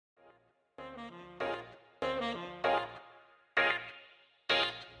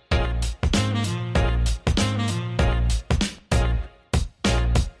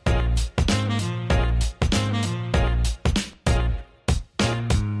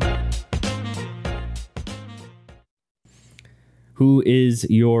Who is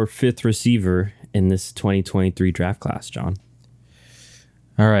your fifth receiver in this 2023 draft class, John?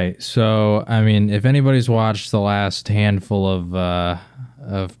 All right. So, I mean, if anybody's watched the last handful of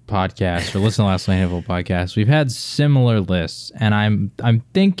podcasts or listened to the last handful of podcasts, we've had similar lists, and I'm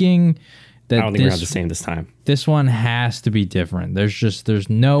thinking that I don't think we're gonna have the same this time. This one has to be different. There's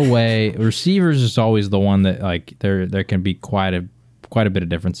no way. Receivers is always the one that like there can be quite a bit of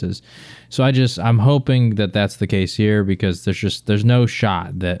differences. So I'm hoping that that's the case here, because there's no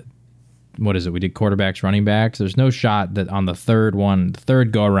shot that, what is it? We did quarterbacks, running backs. There's no shot that on the third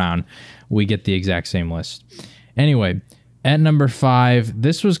go around, we get the exact same list. Anyway, at number 5,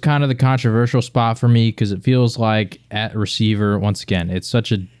 this was kind of the controversial spot for me, because it feels like at receiver, once again, it's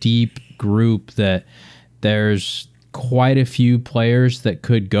such a deep group that there's quite a few players that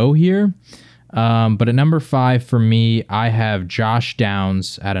could go here. But at number 5 for me, I have Josh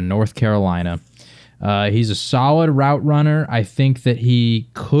Downs out of North Carolina. He's a solid route runner. I think that he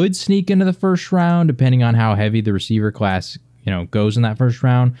could sneak into the first round, depending on how heavy the receiver class, goes in that first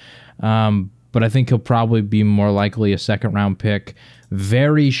round. But I think he'll probably be more likely a second round pick.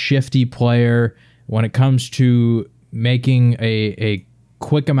 Very shifty player when it comes to making a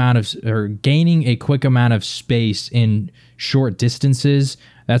quick amount of, or gaining a quick amount of space in short distances.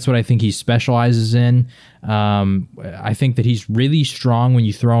 That's what I think he specializes in. I think that he's really strong when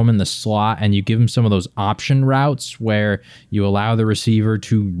you throw him in the slot and you give him some of those option routes where you allow the receiver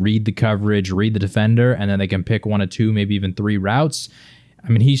to read the coverage, read the defender, and then they can pick 1 or 2, maybe even 3 routes. I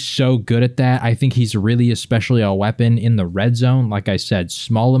mean, he's so good at that. I think he's really especially a weapon in the red zone. Like I said,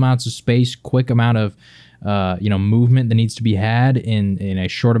 small amounts of space, quick amount of movement that needs to be had in a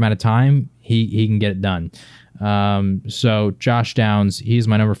short amount of time. He can get it done. So Josh Downs, he's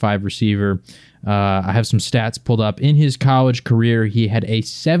my number 5 receiver. I have some stats pulled up. In his college career, he had a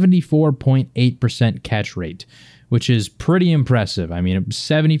 74.8% catch rate, which is pretty impressive. I mean,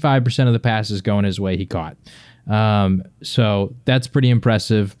 75% of the passes going his way, he caught. So that's pretty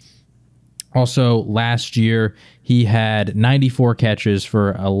impressive. Also, last year, he had 94 catches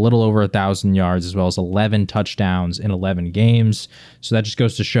for a little over 1,000 yards, as well as 11 touchdowns in 11 games. So that just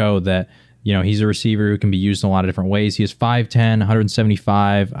goes to show that, he's a receiver who can be used in a lot of different ways. He is 5'10",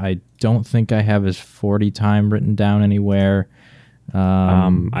 175. I don't think I have his 40 time written down anywhere.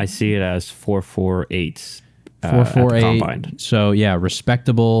 I see it as 4.48. 4.48. So yeah,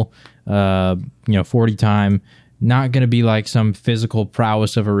 respectable. 40 time. Not going to be like some physical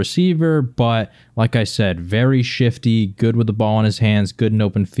prowess of a receiver, but like I said, very shifty, good with the ball in his hands, good in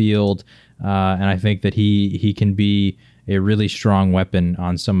open field, and I think that he can be a really strong weapon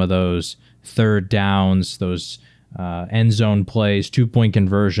on some of those third downs, those end zone plays, 2-point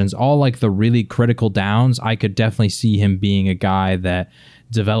conversions, all like the really critical downs. I could definitely see him being a guy that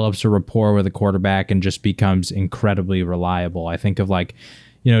develops a rapport with a quarterback and just becomes incredibly reliable. I think of like,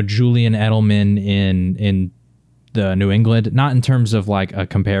 Julian Edelman in the New England, not in terms of like a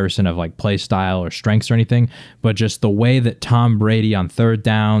comparison of like play style or strengths or anything, but just the way that Tom Brady on third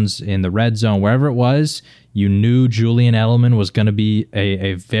downs in the red zone, wherever it was, you knew Julian Edelman was going to be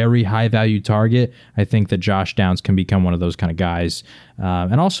a very high value target. I think that Josh Downs can become one of those kind of guys.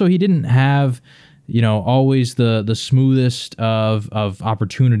 And also he didn't have, always the smoothest of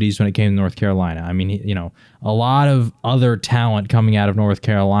opportunities when it came to North Carolina. I mean, a lot of other talent coming out of North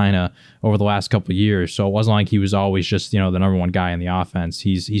Carolina over the last couple of years. So it wasn't like he was always just, the number one guy in the offense.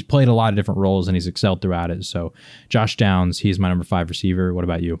 He's played a lot of different roles and he's excelled throughout it. So Josh Downs, he's my number 5 receiver. What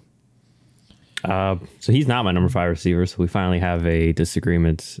about you? So he's not my number 5 receiver. So we finally have a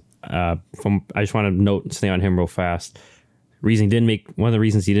disagreement. I just want to stay on him real fast. One of the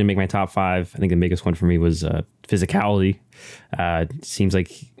reasons he didn't make my top 5, I think the biggest one for me was physicality. Seems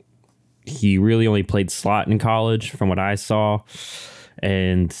like he really only played slot in college from what I saw.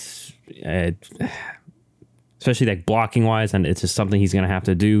 And especially like blocking wise, and it's just something he's going to have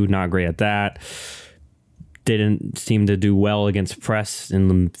to do. Not great at that. Didn't seem to do well against press in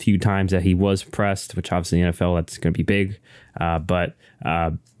the few times that he was pressed, which obviously in the NFL, that's going to be big. But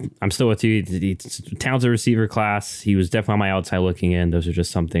I'm still with you. It's a talented receiver class. He was definitely on my outside looking in. Those are just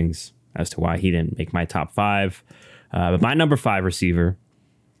some things as to why he didn't make my top 5. But my number 5 receiver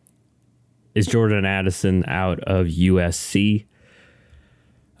is Jordan Addison out of USC.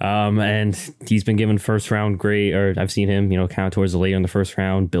 And he's been given first round grade, or I've seen him, kind of towards the later in the first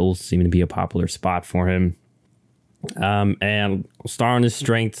round. Bills seeming to be a popular spot for him. And star on his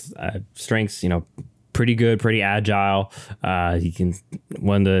strengths, pretty good, pretty agile. He can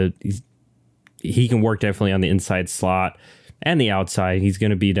work definitely on the inside slot and the outside. He's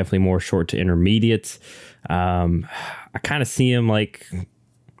going to be definitely more short to intermediate. I kind of see him like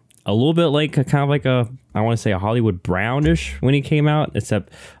a little bit like kind of like I want to say a Hollywood Brownish when he came out,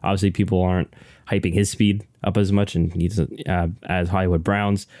 except obviously people aren't hyping his speed up as much, and he's as Hollywood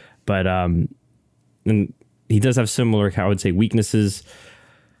Browns. But and he does have similar, I would say, weaknesses.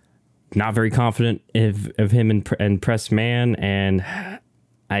 Not very confident of him in press man, and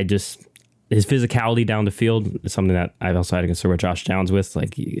his physicality down the field is something that I've also had a concern with Josh Downs with.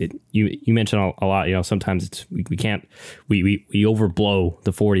 Like you mentioned a lot, sometimes we overblow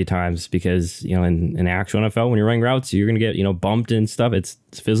the 40 times because, in the actual NFL, when you're running routes, you're going to get, bumped and stuff. It's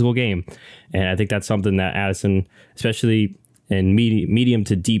a physical game. And I think that's something that Addison, especially in medium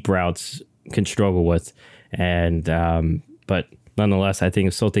to deep routes, can struggle with. And, but nonetheless, I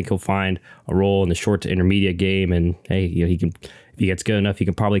still think he'll find a role in the short to intermediate game. And hey, he can, if he gets good enough, he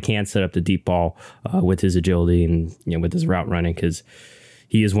can set up the deep ball with his agility and with his route running, because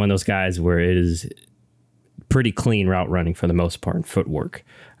he is one of those guys where it is pretty clean route running for the most part and footwork.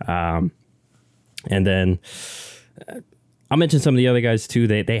 And then I'll mention some of the other guys too.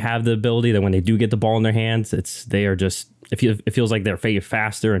 They have the ability that when they do get the ball in their hands, it feels like they're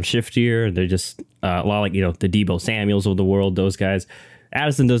faster and shiftier. They're just a lot like the Deebo Samuels of the world. Those guys.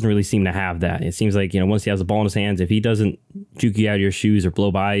 Addison doesn't really seem to have that. It seems like, once he has the ball in his hands, if he doesn't juke you out of your shoes or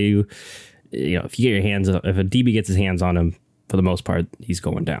blow by you, if you get your hands, if a DB gets his hands on him, for the most part, he's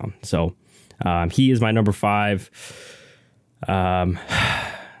going down. So he is my number 5.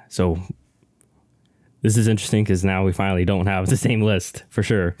 So this is interesting because now we finally don't have the same list for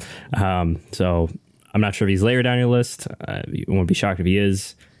sure. So I'm not sure if he's later down your list. You won't be shocked if he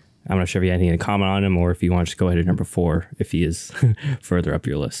is. I'm not sure if you have anything to comment on him, or if you want to just go ahead to number 4 if he is further up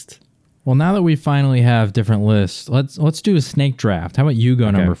your list. Well, now that we finally have different lists, let's do a snake draft. How about you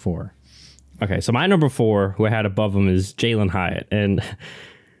go number 4? Okay, so my number 4, who I had above him, is Jalin Hyatt. And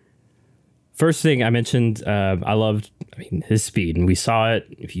first thing I mentioned, I loved his speed, and we saw it.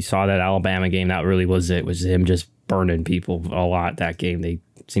 If you saw that Alabama game, that really was it. It was him just burning people a lot that game. They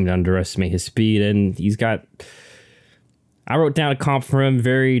seemed to underestimate his speed, and he's got... I wrote down a comp for him,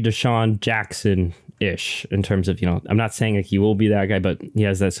 very Deshaun Jackson-ish in terms of, I'm not saying that he will be that guy, but he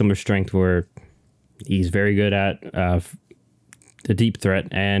has that similar strength where he's very good at the deep threat,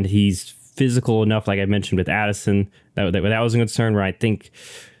 and he's physical enough, like I mentioned with Addison, that was a concern where I think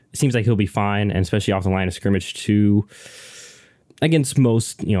it seems like he'll be fine, and especially off the line of scrimmage too, against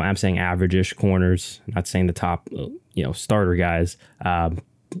most, I'm saying average-ish corners, not saying the top, starter guys. I don't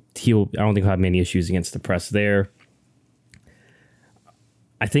think he'll have many issues against the press there.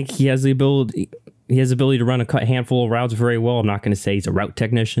 I think he has the ability to run a handful of routes very well. I'm not going to say he's a route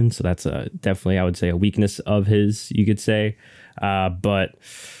technician, so that's definitely, I would say, a weakness of his, you could say. But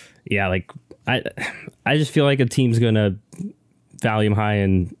yeah, like I just feel like a team's going to value him high,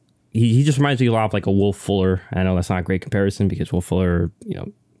 and he just reminds me a lot of like a Will Fuller. I know that's not a great comparison because Will Fuller,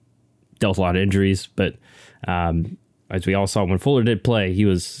 dealt a lot of injuries, but as we all saw when Fuller did play, he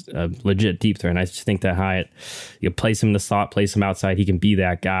was a legit deep threat. And I just think that Hyatt, place him in the slot, place him outside, he can be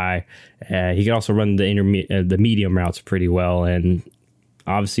that guy. He can also run the medium routes pretty well. And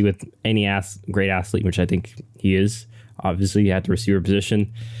obviously with any great athlete, which I think he is, obviously at the receiver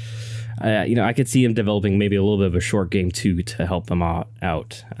position, I could see him developing maybe a little bit of a short game too to help him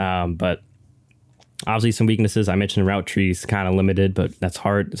out. But obviously some weaknesses. I mentioned route trees kind of limited, but that's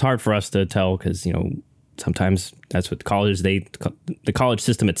hard. It's hard for us to tell because, sometimes that's what the college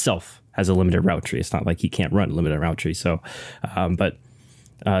system itself has a limited route tree. It's not like he can't run a limited route tree. So, but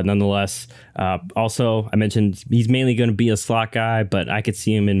nonetheless, also I mentioned he's mainly going to be a slot guy, but I could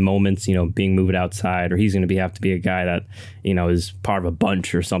see him in moments, being moved outside, or he's going to have to be a guy that, is part of a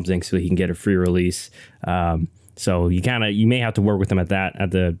bunch or something so he can get a free release. So you may have to work with him at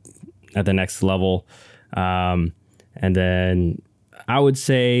the next level. And then I would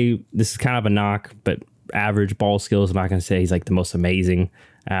say this is kind of a knock, but average ball skills. I'm not going to say he's like the most amazing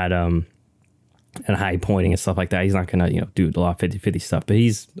at high pointing and stuff like that. He's not going to, do a lot of 50-50 stuff, but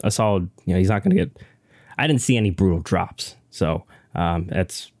he's a solid, he's not going to get, I didn't see any brutal drops. So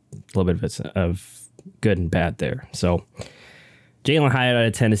that's a little bit of good and bad there. So Jalin Hyatt out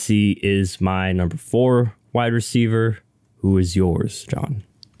of Tennessee is my number 4 wide receiver. Who is yours, John?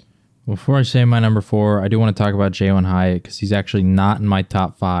 Before I say my number 4, I do want to talk about Jalin Hyatt because he's actually not in my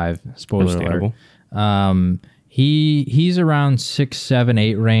top 5. Spoiler alert. He's around 6, 7,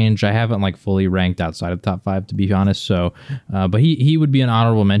 8 range. I haven't fully ranked outside of the top 5 to be honest. So, but he would be an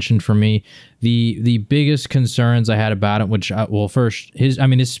honorable mention for me. The biggest concerns I had about him, which first his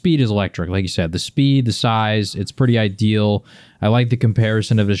speed is electric, like you said. The speed, the size, it's pretty ideal. I like the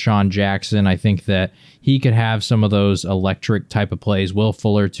comparison of Deshaun Jackson. I think that he could have some of those electric type of plays. Will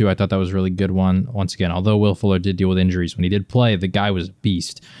Fuller too. I thought that was a really good one. Once again, although Will Fuller did deal with injuries when he did play, the guy was a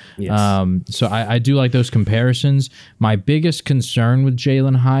beast. Yes. So I do like those comparisons. My biggest concern with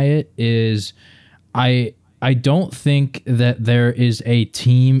Jalen Hyatt is I don't think that there is a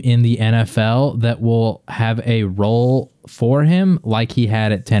team in the NFL that will have a role for him like he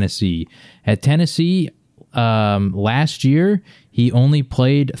had at Tennessee. At Tennessee, last year, he only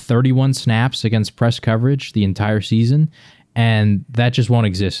played 31 snaps against press coverage the entire season, and that just won't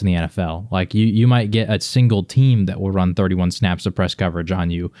exist in the NFL. Like you might get a single team that will run 31 snaps of press coverage on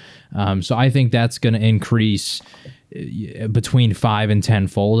you. So I think that's going to increase between 5 and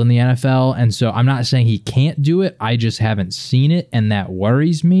 10-fold in the NFL. And so I'm not saying he can't do it. I just haven't seen it, and that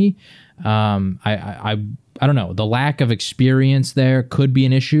worries me. I don't know. The lack of experience there could be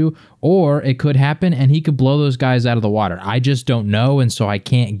an issue, or it could happen and he could blow those guys out of the water. I just don't know, and so I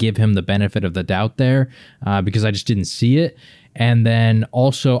can't give him the benefit of the doubt there because I just didn't see it. And then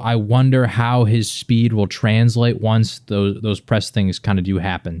also, I wonder how his speed will translate once those press things kind of do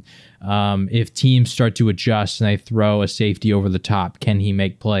happen. If teams start to adjust and they throw a safety over the top, can he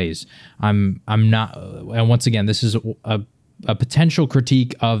make plays? I'm not. And once again, this is a potential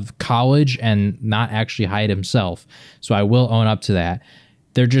critique of college and not actually Hyatt himself. So I will own up to that.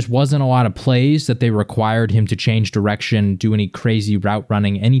 There just wasn't a lot of plays that they required him to change direction, do any crazy route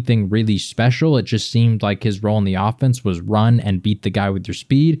running, anything really special. It just seemed like his role in the offense was run and beat the guy with your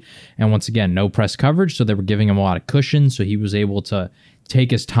speed. And once again, no press coverage, so they were giving him a lot of cushion, so he was able to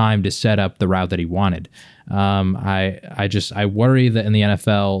take his time to set up the route that he wanted. I worry that in the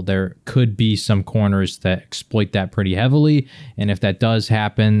NFL there could be some corners that exploit that pretty heavily, and if that does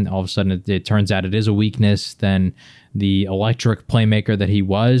happen, all of a sudden it turns out it is a weakness, then the electric playmaker that he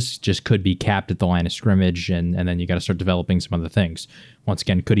was just could be capped at the line of scrimmage, and then you got to start developing some other things. Once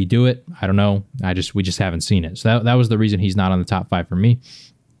again, could he do it? I don't know. We just haven't seen it. So that was the reason he's not on the top 5 for me.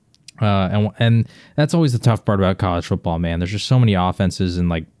 And that's always the tough part about college football, man. There's just so many offenses and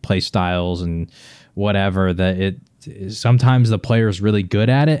like play styles and whatever that sometimes the player is really good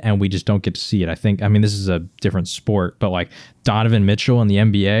at it and we just don't get to see it. I mean, this is a different sport, but like Donovan Mitchell in the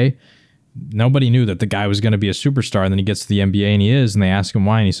NBA, nobody knew that the guy was going to be a superstar, and then he gets to the NBA and he is, and they ask him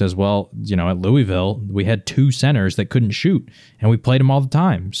why, and he says, well, at Louisville, we had 2 centers that couldn't shoot, and we played them all the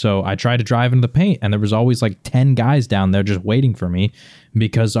time. So I tried to drive into the paint, and there was always like 10 guys down there just waiting for me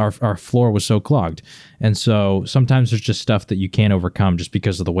because our floor was so clogged. And so sometimes there's just stuff that you can't overcome just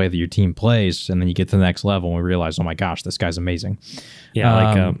because of the way that your team plays, and then you get to the next level and we realize, oh my gosh, this guy's amazing.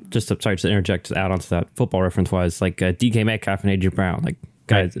 Yeah, sorry to interject to add on to that football reference-wise, like DK Metcalf and AJ Brown, like,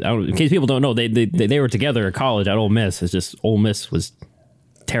 guys, in case people don't know, they were together at college at Ole Miss. It's just Ole Miss was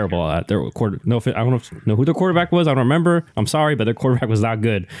terrible at their quarter. No, I don't know who their quarterback was. I don't remember. I'm sorry, but their quarterback was not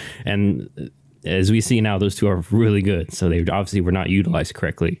good. And as we see now, those two are really good. So they obviously were not utilized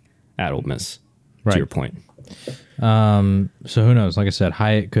correctly at Ole Miss. Right. To your point. So who knows? Like I said,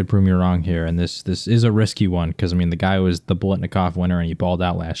 Hyatt could prove me wrong here, and this is a risky one because I mean the guy was the Biletnikoff winner and he balled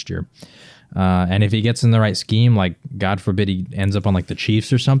out last year. And if he gets in the right scheme, like God forbid he ends up on like the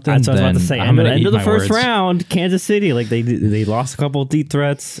Chiefs or something. That's what I was about to say. End of the first round, Kansas City, like they lost a couple of deep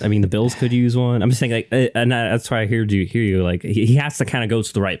threats. I mean, the Bills could use one. I'm just saying, like, and that's why I hear you. Like he has to kind of go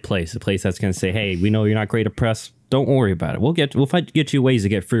to the right place, the place that's going to say, hey, we know you're not great at press. Don't worry about it. We'll get you ways to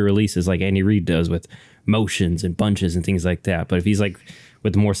get free releases like Andy Reid does with motions and bunches and things like that. But if he's like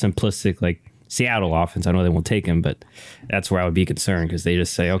with the more simplistic, like Seattle offense, I know they won't take him, but that's where I would be concerned because they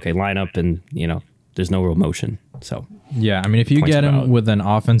just say, okay, line up and, there's no real motion. So, yeah, I mean, if you get him with an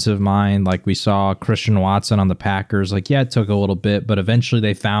offensive mind, like we saw Christian Watson on the Packers, like, yeah, it took a little bit, but eventually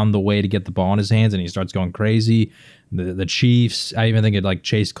they found the way to get the ball in his hands and he starts going crazy. The Chiefs, I even think it like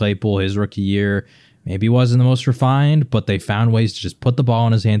Chase Claypool, his rookie year, maybe wasn't the most refined, but they found ways to just put the ball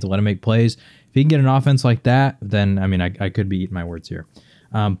in his hands and let him make plays. If he can get an offense like that, then, I mean, I could be eating my words here.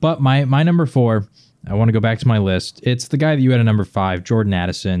 But my number 4, I want to go back to my list. It's the guy that you had at number 5, Jordan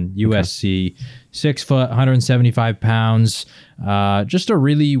Addison, USC, 6 foot, 175 pounds, just a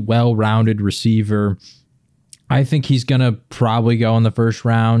really well-rounded receiver. I think he's going to probably go in the first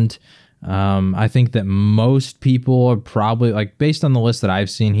round. I think that most people are probably, like, based on the list that I've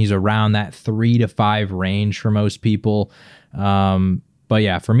seen, he's around that 3 to 5 range for most people. But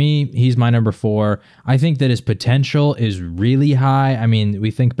yeah, for me, he's my number 4. I think that his potential is really high. I mean,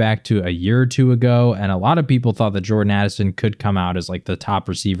 we think back to a year or two ago, and a lot of people thought that Jordan Addison could come out as like the top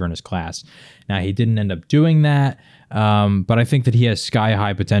receiver in his class. Now, he didn't end up doing that, but I think that he has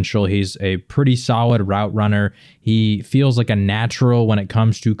sky-high potential. He's a pretty solid route runner. He feels like a natural when it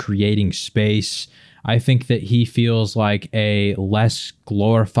comes to creating space. I think that he feels like a less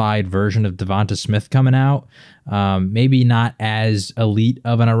glorified version of Devonta Smith coming out. Maybe not as elite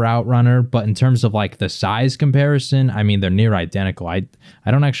of a route runner, but in terms of like the size comparison, I mean, they're near identical. I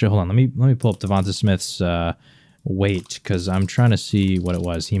don't actually, hold on. Let me pull up Devonta Smith's weight, because I'm trying to see what it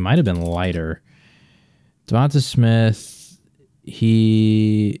was. He might have been lighter. Devonta Smith,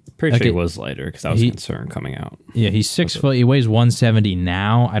 pretty sure he was lighter, because I was concerned coming out. Yeah, he's 6 foot. He weighs 170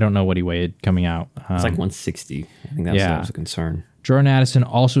 now. I don't know what he weighed coming out. It's like 160. I think that was a concern. Jordan Addison,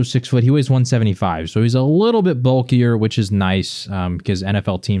 also 6 foot. He weighs 175, so he's a little bit bulkier, which is nice because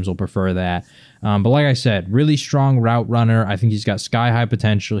NFL teams will prefer that. But like I said, really strong route runner. I think he's got sky-high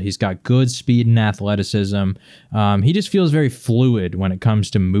potential. He's got good speed and athleticism. He just feels very fluid when it comes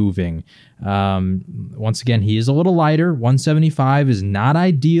to moving. Once again, he is a little lighter. 175 is not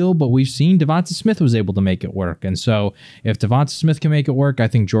ideal, but we've seen Devonta Smith was able to make it work. And so if Devonta Smith can make it work, I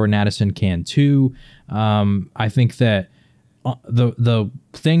think Jordan Addison can too. I think that the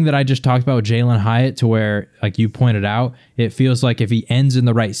thing that I just talked about with Jalen Hyatt, to where, like you pointed out, it feels like if he ends in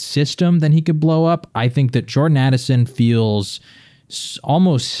the right system, then he could blow up. I think that Jordan Addison feels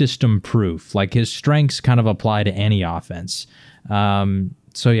almost system proof, like his strengths kind of apply to any offense.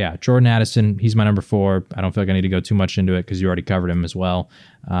 So yeah, Jordan Addison, he's my number 4. I don't feel like I need to go too much into it because you already covered him as well.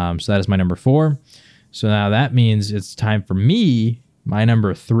 So that is my number 4. So now that means it's time for me, my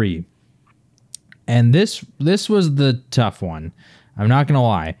number 3. And this was the tough one. I'm not going to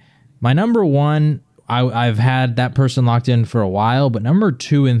lie. My number 1, I've had that person locked in for a while, but number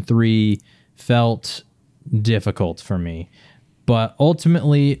 2 and 3 felt difficult for me. But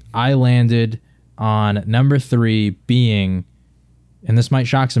ultimately, I landed on number 3 being, and this might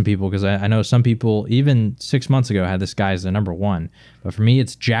shock some people because I know some people, even 6 months ago, had this guy as the number 1. But for me,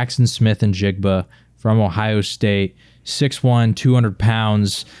 it's Jackson Smith-Njigba from Ohio State, 6'1", 200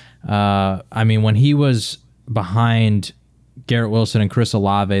 pounds. I mean, when he was behind Garrett Wilson and Chris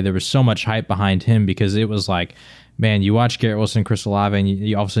Olave, there was so much hype behind him because it was like, man, you watch Garrett Wilson and Chris Olave, and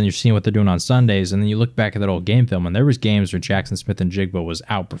you all of a sudden you're seeing what they're doing on Sundays, and then you look back at that old game film, and there was games where Jackson Smith-Njigba was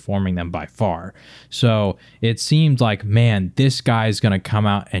outperforming them by far. So it seemed like, man, this guy's going to come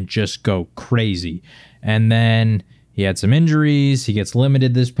out and just go crazy. And then he had some injuries. He gets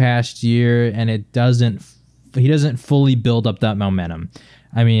limited this past year, and he doesn't fully build up that momentum.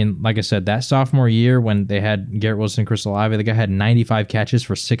 I mean, like I said, that sophomore year when they had Garrett Wilson and Chris Olave, the guy had 95 catches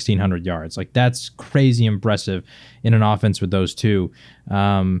for 1,600 yards. Like, that's crazy impressive in an offense with those two.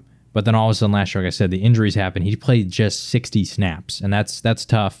 But then all of a sudden last year, like I said, the injuries happened. He played just 60 snaps, and that's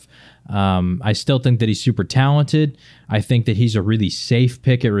tough. I still think that he's super talented. I think that he's a really safe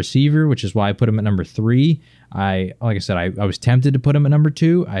pick at receiver, which is why I put him at number 3. Like I said, I was tempted to put him at number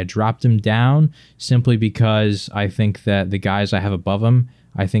 2. I dropped him down simply because I think that the guys I have above him,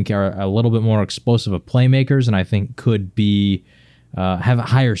 I think are a little bit more explosive of playmakers, and I think could be have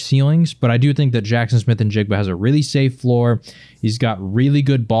higher ceilings. But I do think that Jackson Smith-Njigba has a really safe floor. He's got really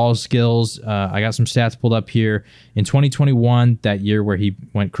good ball skills. I got some stats pulled up here. In 2021, that year where he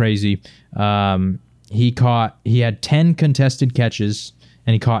went crazy, he had 10 contested catches,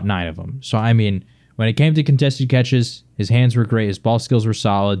 and he caught 9 of them. So, I mean, when it came to contested catches, his hands were great. His ball skills were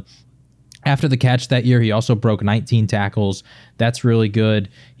solid. After the catch that year, he also broke 19 tackles. That's really good.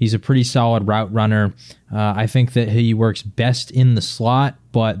 He's a pretty solid route runner. I think that he works best in the slot,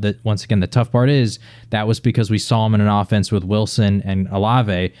 but once again, the tough part is that was because we saw him in an offense with Wilson and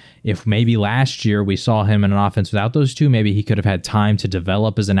Olave. If maybe last year we saw him in an offense without those two, maybe he could have had time to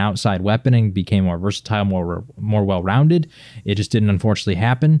develop as an outside weapon and became more versatile, more well-rounded. It just didn't unfortunately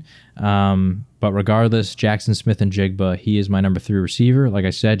happen. But regardless, Jackson Smith-Njigba, he is my number 3 receiver. Like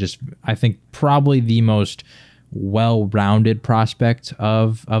I said, I think probably the most well-rounded prospect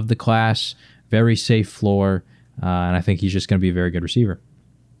of the class. Very safe floor, and I think he's just going to be a very good receiver.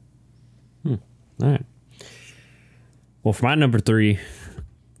 All right. Well, for my number 3,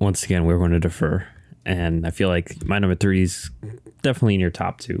 once again, we're going to defer, and I feel like my number 3 is definitely in your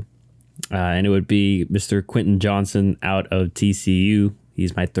top 2, and it would be Mr. Quentin Johnson out of TCU.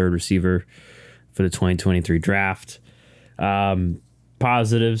 He's my 3rd receiver for the 2023 draft.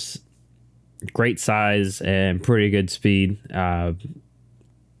 Positives, great size and pretty good speed.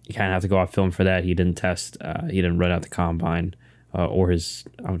 You kind of have to go off film for that. He didn't test. He didn't run out the combine or his.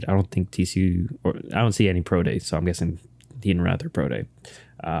 I don't think TCU, or I don't see any pro days, so I'm guessing didn't run at their pro day.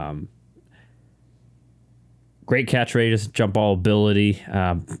 Great catch radius, jump ball ability.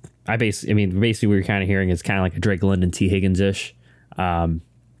 Basically what you're kind of hearing is kind of like a Drake London, T. Higgins-ish.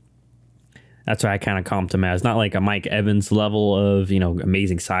 That's why I kind of comped him as not like a Mike Evans level of,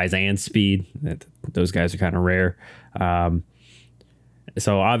 amazing size and speed. Those guys are kind of rare.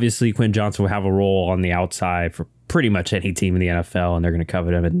 So obviously Quentin Johnson will have a role on the outside for pretty much any team in the NFL, and they're going to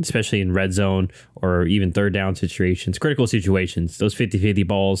covet him, and especially in red zone or even third down situations, critical situations, those 50-50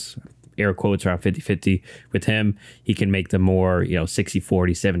 balls, air quotes around 50-50 with him, he can make them more, 60-40,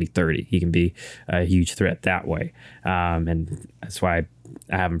 70-30. He can be a huge threat that way. And that's why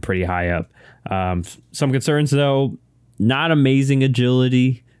I have him pretty high up. Some concerns though, not amazing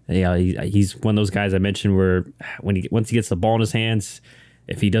agility. He's one of those guys I mentioned where once he gets the ball in his hands,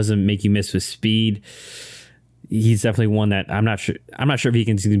 if he doesn't make you miss with speed, he's definitely one that I'm not sure if he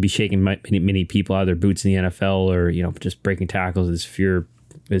can be shaking many people out of their boots in the NFL, or just breaking tackles is pure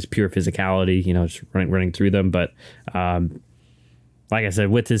physicality, just running through them. But like I said,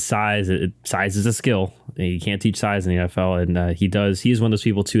 with his size, size is a skill. You can't teach size in the NFL, and he's one of those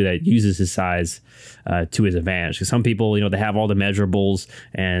people too that uses his size to his advantage. Because some people, they have all the measurables,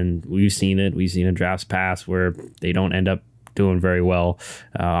 and we've seen it. We've seen in drafts past where they don't end up doing very well.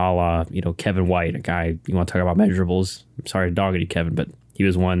 A la, Kevin White, a guy you want to talk about measurables. I'm sorry to dog you, Kevin, but he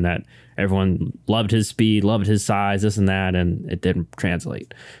was one that everyone loved his speed, loved his size, this and that, and it didn't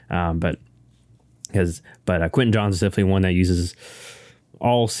translate. But Quentin Johnson's definitely one that uses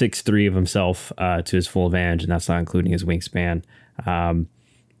all 6'3" of himself to his full advantage, and that's not including his wingspan.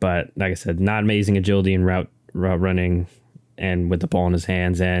 But like I said, not amazing agility in route running and with the ball in his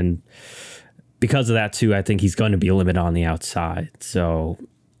hands. And because of that too, I think he's going to be a limit on the outside. So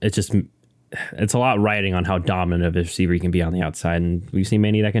it's a lot riding on how dominant of a receiver he can be on the outside, and we've seen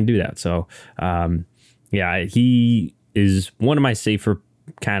many that can do that. So he is one of my safer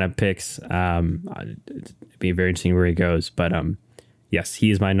kind of picks. It'd be very interesting where he goes, but yes, he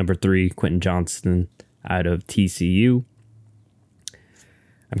is my number 3, Quentin Johnston out of TCU.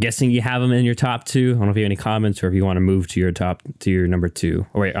 I'm guessing you have him in your top 2. I don't know if you have any comments or if you want to move to your number 2.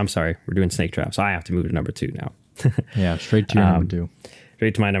 Oh wait, I'm sorry, we're doing snake draft, so I have to move to number 2 now. Yeah, straight to your number 2.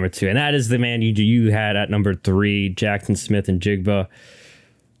 Straight to my number 2, and that is the man you had at number 3, Jackson Smith-Njigba.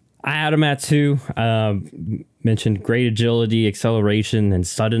 I had him at 2. Mentioned great agility, acceleration, and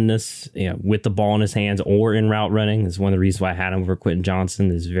suddenness, with the ball in his hands or in route running. Is one of the reasons why I had him over Quentin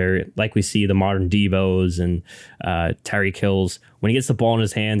Johnson. Is very like we see the modern Devos and Tyreek Hills. When he gets the ball in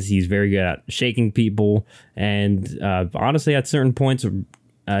his hands, he's very good at shaking people, and honestly, at certain points,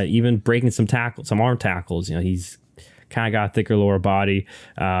 even breaking some arm tackles. He's kind of got a thicker lower body.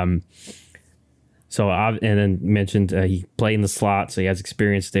 So and then mentioned he played in the slot, so he has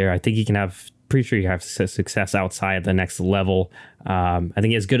experience there. I think he can pretty sure he has success outside at the next level. I think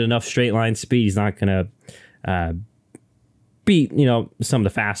he has good enough straight line speed. He's not going to beat, some of the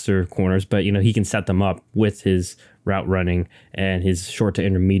faster corners, but, he can set them up with his route running and his short to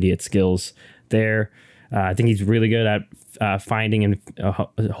intermediate skills there. I think he's really good at finding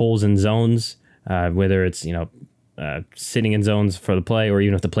holes in zones, whether it's, sitting in zones for the play, or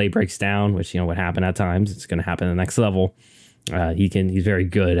even if the play breaks down, which would happen at times, it's going to happen at the next level. He's very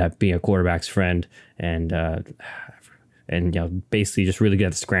good at being a quarterback's friend, and basically just really good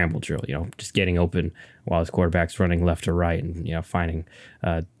at the scramble drill. Just getting open while his quarterback's running left or right, and finding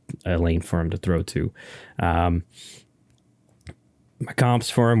a lane for him to throw to. My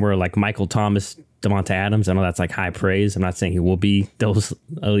comps for him were like Michael Thomas, Devontae Adams. I know that's like high praise. I'm not saying he will be those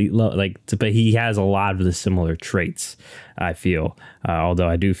elite, but he has a lot of the similar traits, I feel. Although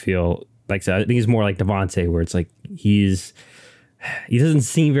I do feel, like I said, I think he's more like Devontae, where it's like he doesn't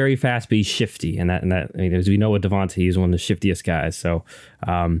seem very fast, but he's shifty. And as we know with Devontae, he's one of the shiftiest guys. So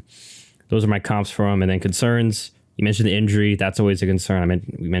those are my comps for him. And then concerns, you mentioned the injury. That's always a concern.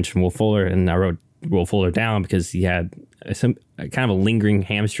 We mentioned Will Fuller, and I wrote Will Fuller down because he had some kind of a lingering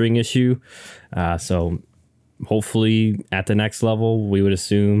hamstring issue. So hopefully at the next level, we would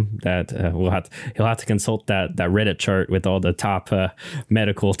assume that he'll have to consult that Reddit chart with all the top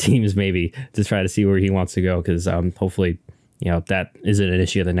medical teams, maybe, to try to see where he wants to go. Because hopefully, if that isn't an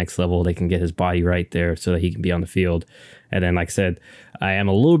issue at the next level, they can get his body right there so that he can be on the field. And then, like I said, I am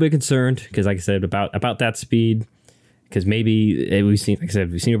a little bit concerned because, like I said, about that speed. Because maybe we've seen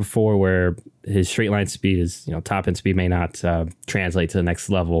it before, where his straight line speed is, top end speed may not translate to the next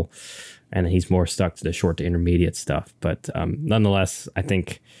level, and he's more stuck to the short to intermediate stuff. But nonetheless, I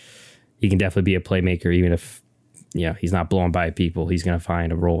think he can definitely be a playmaker, even if he's not blowing by people. He's going to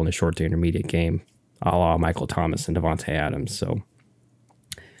find a role in the short to intermediate game, a la Michael Thomas and Devontae Adams. So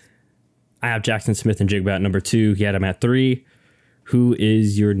I have Jackson Smith and Jigba at number 2. He had him at 3. Who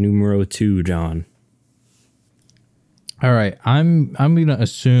is your numero 2, John? All right, I'm going to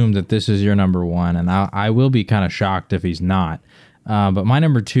assume that this is your number 1, and I will be kind of shocked if he's not. But my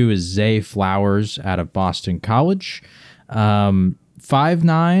number 2 is Zay Flowers out of Boston College.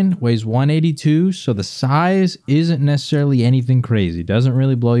 5'9", weighs 182, so the size isn't necessarily anything crazy. Doesn't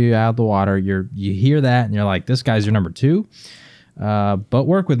really blow you out of the water. You hear that, and you're like, this guy's your number 2. But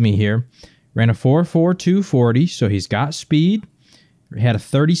work with me here. Ran a 4.4 240, so he's got speed. He had a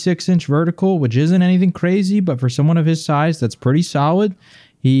 36-inch vertical, which isn't anything crazy, but for someone of his size, that's pretty solid.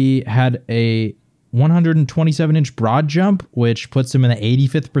 He had a 127-inch broad jump, which puts him in the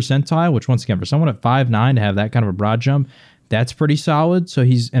 85th percentile, which once again, for someone at 5'9" to have that kind of a broad jump, that's pretty solid. So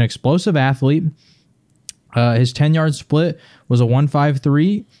he's an explosive athlete. His 10-yard split was a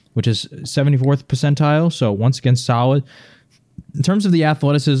 1.53, which is 74th percentile. So once again, solid. In terms of the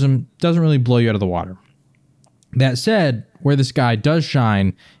athleticism, doesn't really blow you out of the water. That said, where this guy does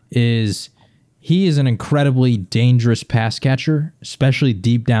shine is he is an incredibly dangerous pass catcher, especially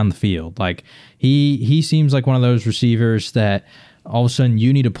deep down the field. Like he seems like one of those receivers that all of a sudden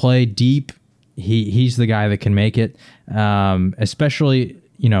you need to play deep. He's the guy that can make it, especially,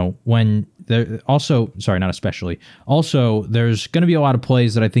 when there also, sorry, not especially. Also, there's going to be a lot of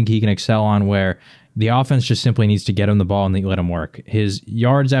plays that I think he can excel on where the offense just simply needs to get him the ball and let him work. His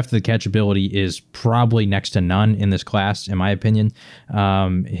yards after the catch ability is probably next to none in this class, in my opinion.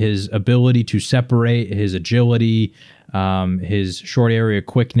 His ability to separate, his agility, his short area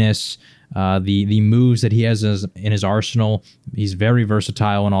quickness, the moves that he has in his arsenal. He's very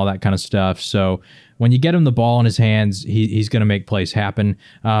versatile and all that kind of stuff. So when you get him the ball in his hands, he's going to make plays happen.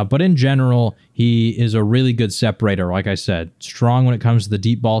 But in general, he is a really good separator. Like I said, strong when it comes to the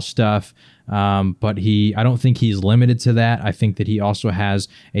deep ball stuff. But I don't think he's limited to that. I think that he also has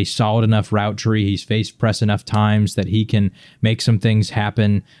a solid enough route tree. He's faced press enough times that he can make some things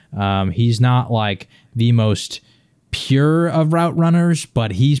happen. He's not like the most pure of route runners,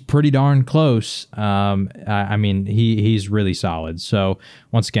 but he's pretty darn close. He's really solid. So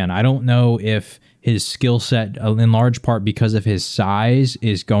once again, I don't know if his skill set, in large part because of his size,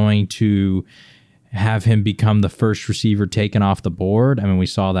 is going to have him become the first receiver taken off the board. I mean, we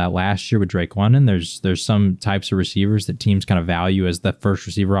saw that last year with Drake London. There's some types of receivers that teams kind of value as the first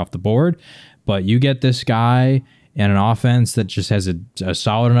receiver off the board, but you get this guy and an offense that just has a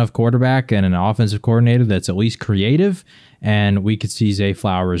solid enough quarterback and an offensive coordinator that's at least creative, and we could see Zay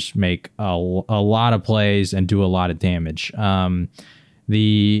Flowers make a lot of plays and do a lot of damage.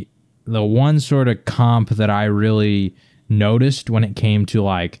 The one sort of comp that I really noticed when it came to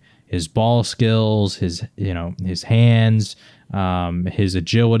like his ball skills, his hands, his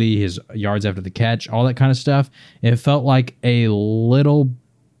agility, his yards after the catch, all that kind of stuff, it felt like a little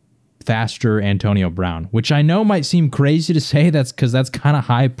faster Antonio Brown, which I know might seem crazy to say, that's because that's kind of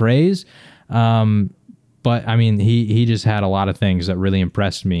high praise. But I mean, he just had a lot of things that really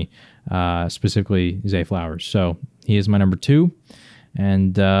impressed me, specifically Zay Flowers. So he is my number 2.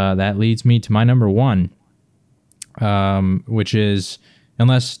 And that leads me to my number 1, which is,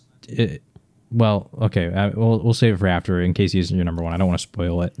 we'll save it for after in case he isn't your number 1. I don't want to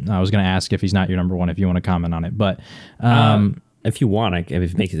spoil it. I was going to ask if he's not your number 1, if you want to comment on it. But if you want, we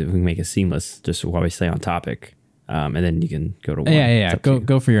can make it seamless just while we stay on topic. And then you can go to 1. Yeah.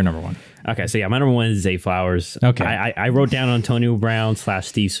 Go for your number 1. Okay, so my number 1 is Zay Flowers. Okay. I wrote down Antonio Brown /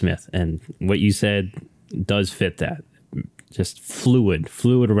 Steve Smith, and what you said does fit that. Just fluid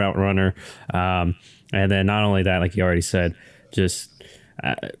route runner. And then not only that, like you already said, just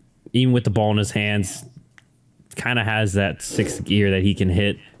even with the ball in his hands, kind of has that sixth gear that he can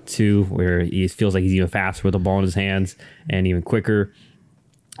hit to, where he feels like he's even faster with the ball in his hands and even quicker.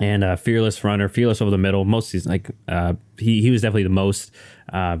 And fearless runner, fearless over the middle. Most he's like he was definitely the most.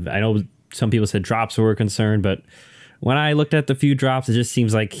 I know some people said drops were a concern, but when I looked at the few drops, it just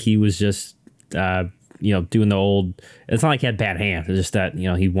seems like he was just doing the old. It's not like he had bad hands. It's just that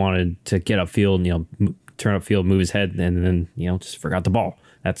he wanted to get upfield, turn upfield, move his head, and then just forgot the ball.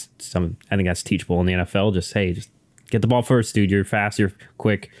 I think that's teachable in the NFL. Just get the ball first, dude. You're fast, you're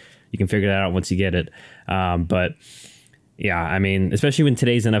quick. You can figure that out once you get it. But yeah, I mean, especially in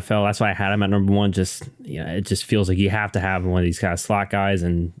today's NFL, that's why I had him at number 1. Just it just feels like you have to have one of these kind of slot guys,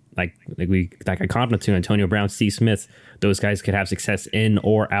 and like I commented to Antonio Brown, Steve Smith. Those guys could have success in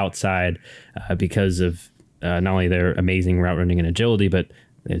or outside because of not only their amazing route running and agility, but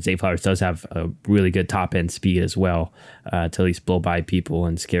Zay Flowers does have a really good top end speed as well to at least blow by people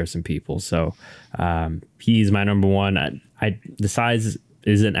and scare some people. So he's my number 1. The size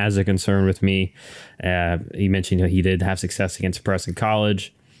isn't as a concern with me. You mentioned he did have success against press in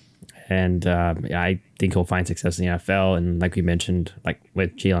college. And I think he'll find success in the NFL. And like we mentioned, like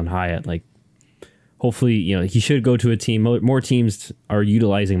with Jalen Hyatt, like hopefully, he should go to a team. More teams are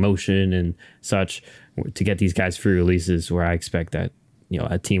utilizing motion and such to get these guys free releases, where I expect that,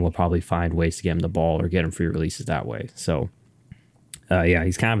 a team will probably find ways to get him the ball or get him free releases that way. So,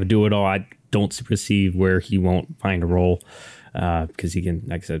 he's kind of a do-it-all. I don't perceive where he won't find a role because he can,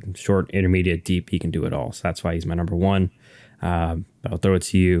 like I said, short, intermediate, deep, he can do it all. So that's why he's my number one. But I'll throw it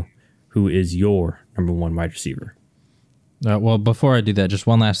to you. Who is your number one wide receiver? Well, before I do that, just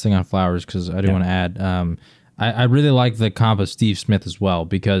one last thing on Flowers, because I do want to add. I really like the comp of Steve Smith as well,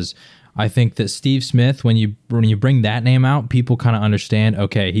 because I think that Steve Smith, when you bring that name out, people kind of understand,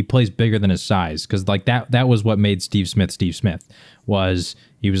 okay, he plays bigger than his size, because like that was what made Steve Smith Steve Smith. Was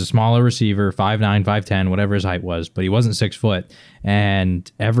he was a smaller receiver, 5'9", 5'10", whatever his height was, but he wasn't 6 foot,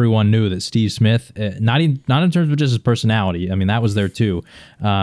 and everyone knew that Steve Smith, not in terms of just his personality, I mean that was there too,